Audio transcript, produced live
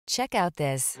Check out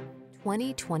this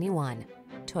 2021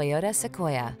 Toyota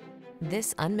Sequoia.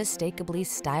 This unmistakably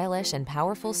stylish and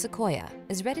powerful Sequoia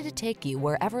is ready to take you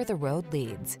wherever the road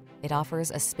leads. It offers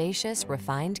a spacious,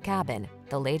 refined cabin,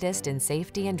 the latest in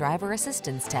safety and driver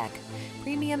assistance tech,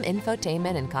 premium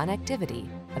infotainment and connectivity,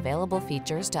 available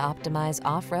features to optimize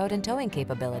off-road and towing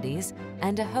capabilities,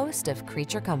 and a host of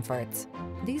creature comforts.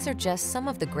 These are just some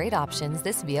of the great options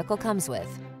this vehicle comes with: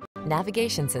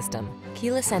 navigation system,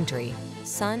 keyless entry,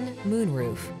 sun,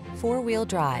 moonroof, four-wheel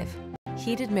drive,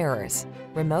 heated mirrors,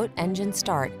 remote engine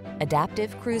start,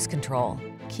 adaptive cruise control,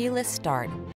 keyless start,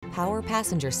 power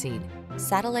passenger seat,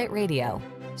 satellite radio.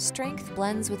 Strength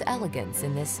blends with elegance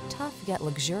in this tough yet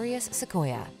luxurious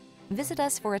Sequoia. Visit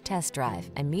us for a test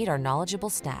drive and meet our knowledgeable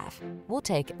staff. We'll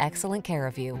take excellent care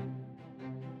of you.